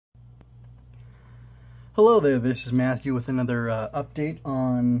Hello there, this is Matthew with another update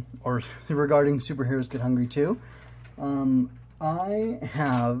on, or regarding Superheroes Get Hungry 2. I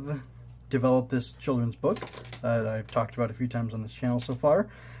have developed this children's book that I've talked about a few times on this channel so far,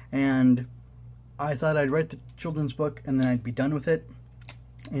 and I thought I'd write the children's book and then I'd be done with it,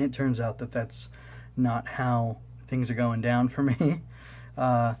 and it turns out that that's not how things are going down for me.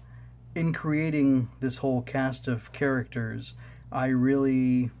 In creating this whole cast of characters, I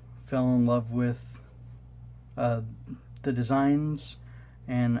really fell in love with the designs,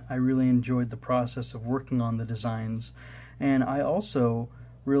 and I really enjoyed the process of working on the designs, and I also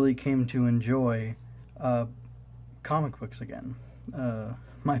really came to enjoy comic books again.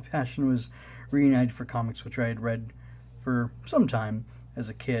 My passion was reunited for comics, which I had read for some time as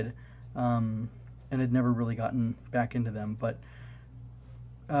a kid, and had never really gotten back into them, but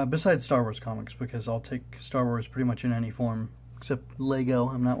besides Star Wars comics, because I'll take Star Wars pretty much in any form, except Lego.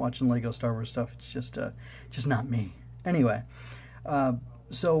 I'm not watching Lego Star Wars stuff. It's just not me. Anyway,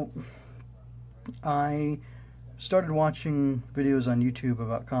 so I started watching videos on YouTube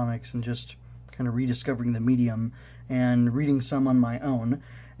about comics and just kind of rediscovering the medium and reading some on my own.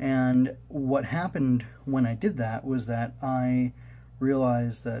 And what happened when I did that was that I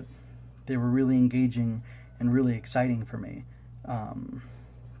realized that they were really engaging and really exciting for me.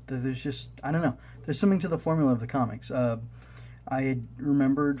 There's just, I don't know, there's something to the formula of the comics. I had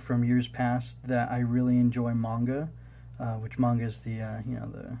remembered from years past that I really enjoy manga, which manga is the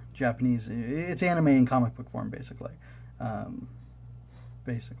the Japanese. It's anime in comic book form, basically.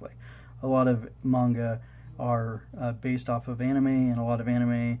 Basically, a lot of manga are based off of anime, and a lot of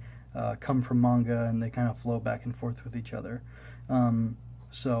anime come from manga, and they kind of flow back and forth with each other.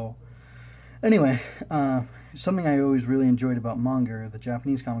 So, anyway, something I always really enjoyed about manga, the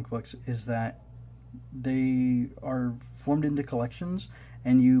Japanese comic books, is that they are formed into collections,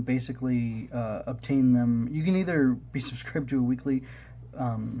 and you basically obtain them. You can either be subscribed to a weekly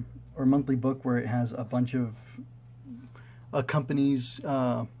or monthly book where it has a bunch of a company's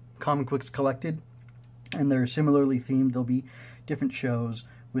comic books collected, and they're similarly themed. There'll be different shows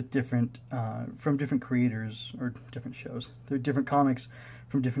with different from different creators, or different shows. They're different comics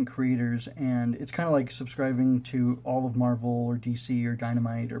from different creators, and it's kind of like subscribing to all of Marvel or DC or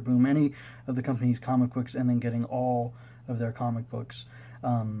Dynamite or Boom, any of the company's comic books, and then getting all of their comic books,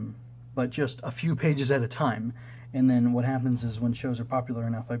 but just a few pages at a time. And then what happens is, when shows are popular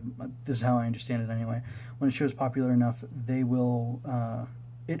enough, this is how I understand it anyway, when a show is popular enough, they will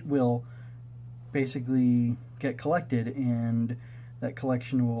it will basically get collected, and that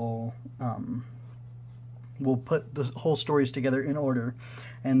collection will put the whole stories together in order,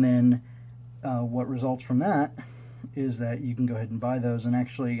 and then what results from that is that you can go ahead and buy those. And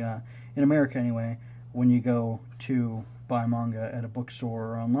actually, in America anyway, when you go to buy manga at a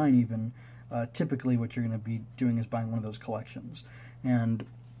bookstore or online even, typically what you're going to be doing is buying one of those collections. And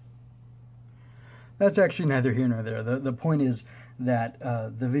that's actually neither here nor there. The point is that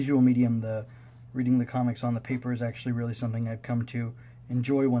the visual medium, the reading the comics on the paper, is actually really something I've come to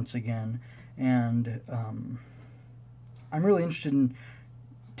enjoy once again. And I'm really interested in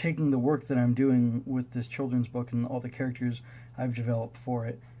taking the work that I'm doing with this children's book and all the characters I've developed for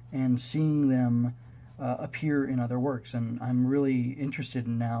it, and seeing them appear in other works. And I'm really interested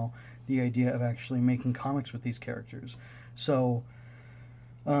in now the idea of actually making comics with these characters. So,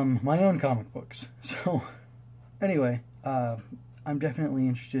 my own comic books. So, anyway, I'm definitely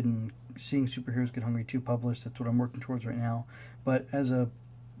interested in seeing Superheroes Get Hungry 2 published. That's what I'm working towards right now. But as a,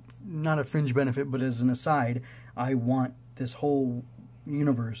 not a fringe benefit, but as an aside, I want this whole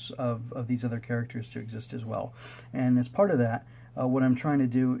universe of these other characters to exist as well. And as part of that, what I'm trying to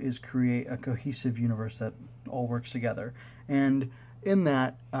do is create a cohesive universe that all works together. And in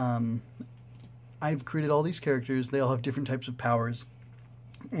that, I've created all these characters. They all have different types of powers.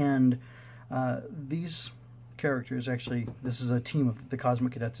 And these characters, actually, this is a team of the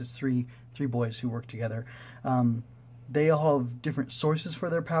Cosmic Cadets. It's three boys who work together. They all have different sources for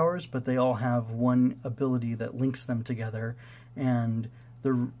their powers, but they all have one ability that links them together. And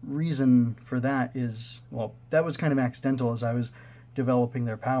the reason for that is, well, that was kind of accidental. As I was developing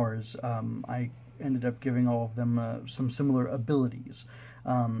their powers, I ended up giving all of them some similar abilities.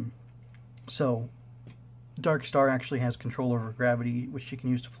 So Dark Star actually has control over gravity, which she can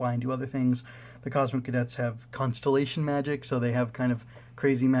use to fly and do other things. The Cosmic Cadets have constellation magic, so they have kind of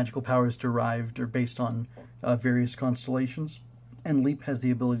crazy magical powers derived or based on various constellations. And Leap has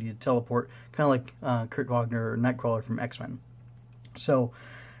the ability to teleport, kind of like Kurt Wagner or Nightcrawler from X-Men. So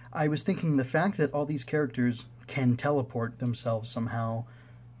I was thinking the fact that all these characters can teleport themselves somehow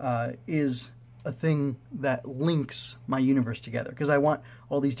is a thing that links my universe together, because I want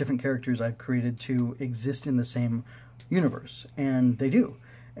all these different characters I've created to exist in the same universe, and they do.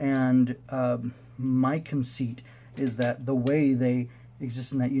 And my conceit is that the way they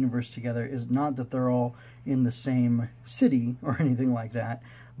exist in that universe together is not that they're all in the same city or anything like that,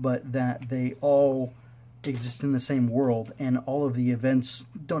 but that they all exist in the same world, and all of the events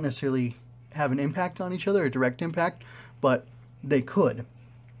don't necessarily have an impact on each other, a direct impact, but they could.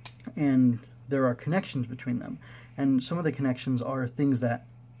 And there are connections between them. And some of the connections are things that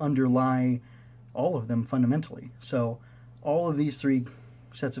underlie all of them fundamentally. So all of these three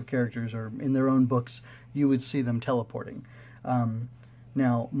sets of characters, or in their own books, you would see them teleporting.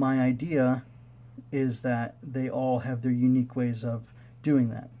 Now, my idea is that they all have their unique ways of doing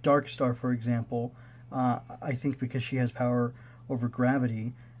that. Darkstar, for example, I think because she has power over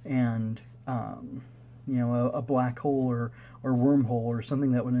gravity and you know, a black hole or wormhole or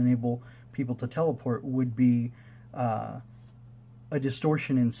something that would enable people to teleport would be a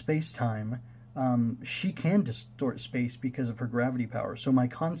distortion in space-time. She can distort space because of her gravity power. So my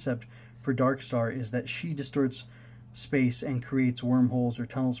concept for Darkstar is that she distorts space and creates wormholes or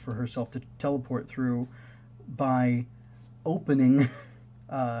tunnels for herself to teleport through by opening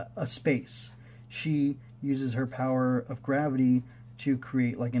a space. She uses her power of gravity to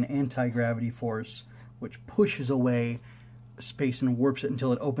create like an anti-gravity force which pushes away space and warps it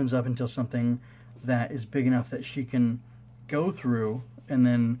until it opens up into something that is big enough that she can go through, and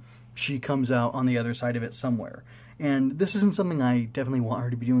then she comes out on the other side of it somewhere. And this isn't something I definitely want her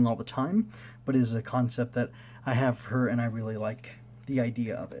to be doing all the time, but it is a concept that I have for her, and I really like the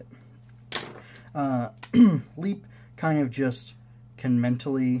idea of it. Leap kind of just can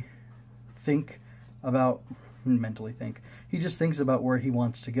mentally think. He just thinks about where he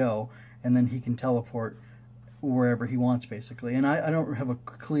wants to go, and then he can teleport wherever he wants, basically. And I don't have a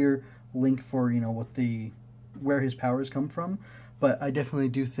clear link for, you know, where his powers come from, but I definitely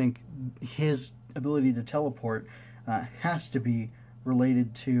do think his ability to teleport has to be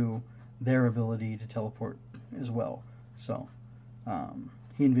related to their ability to teleport as well. So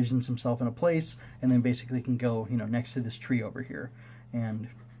he envisions himself in a place, and then basically can go, you know, next to this tree over here and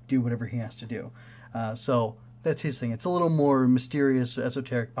do whatever he has to do. So that's his thing. It's a little more mysterious,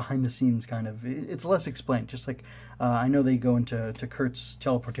 esoteric, behind the scenes kind of. It's less explained. Just like I know they go into Kurt's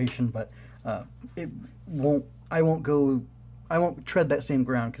teleportation, but I won't tread that same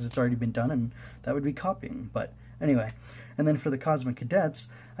ground because it's already been done, and that would be copying. But anyway, and then for the Cosmic Cadets,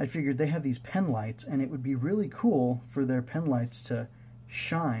 I figured they have these pen lights, and it would be really cool for their pen lights to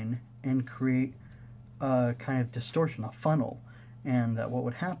shine and create a kind of distortion, a funnel. And that what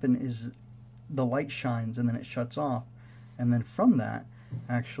would happen is the light shines and then it shuts off, and then from that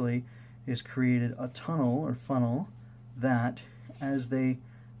actually is created a tunnel or funnel that, as they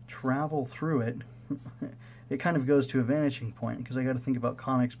travel through it, it kind of goes to a vanishing point, because I got to think about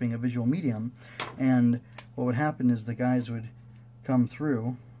comics being a visual medium. And what would happen is the guys would come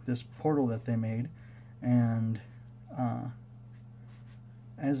through this portal that they made, and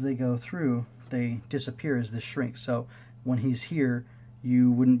as they go through, they disappear as this shrinks. So when he's here,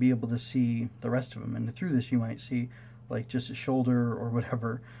 you wouldn't be able to see the rest of him, and through this you might see like just his shoulder or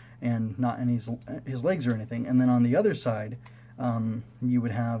whatever, and not any his legs or anything. And then on the other side, you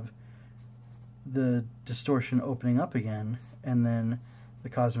would have the distortion opening up again, and then the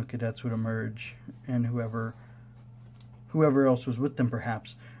Cosmic Cadets would emerge, and whoever else was with them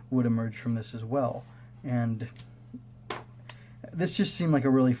perhaps would emerge from this as well. And this just seemed like a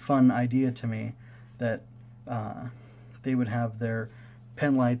really fun idea to me, that they would have their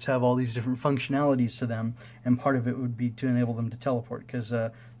pen lights have all these different functionalities to them, and part of it would be to enable them to teleport, because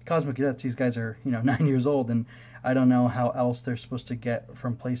the Cosmic Cadets, these guys are, you know, 9 years old, and I don't know how else they're supposed to get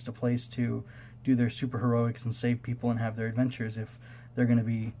from place to place to do their super heroics and save people and have their adventures if they're going to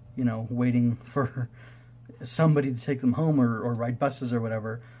be, you know, waiting for somebody to take them home or ride buses or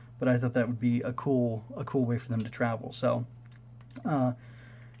whatever. But I thought that would be a cool way for them to travel. So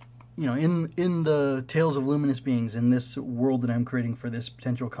you know, in the Tales of Luminous Beings, in this world that I'm creating for this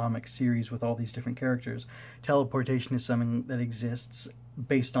potential comic series with all these different characters, teleportation is something that exists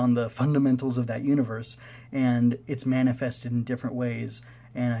based on the fundamentals of that universe, and it's manifested in different ways.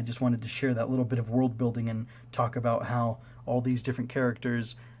 And I just wanted to share that little bit of world building and talk about how all these different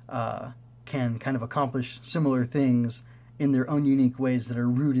characters can kind of accomplish similar things in their own unique ways that are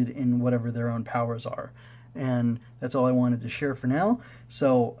rooted in whatever their own powers are. And that's all I wanted to share for now.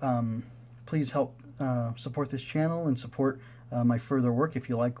 So please help support this channel and support my further work. If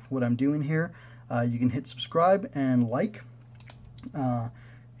you like what I'm doing here, you can hit subscribe and like.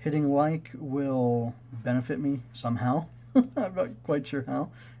 Hitting like will benefit me somehow. I'm not quite sure how.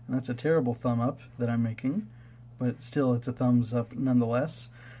 and that's a terrible thumb up that I'm making, but still it's a thumbs up nonetheless.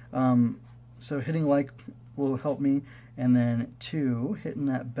 So hitting like will help me, and then 2, hitting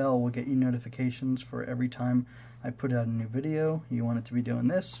that bell will get you notifications for every time I put out a new video. You want it to be doing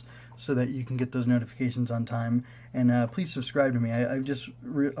this so that you can get those notifications on time. And please subscribe to me. I've just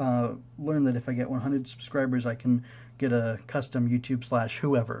learned that if I get 100 subscribers, I can get a custom YouTube /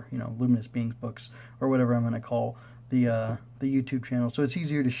 whoever, Luminous Beings Books, or whatever I'm going to call the YouTube channel. So it's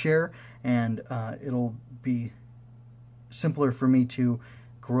easier to share, and it'll be simpler for me to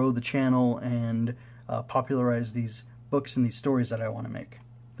grow the channel and popularize these books and these stories that I want to make.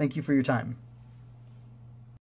 Thank you for your time.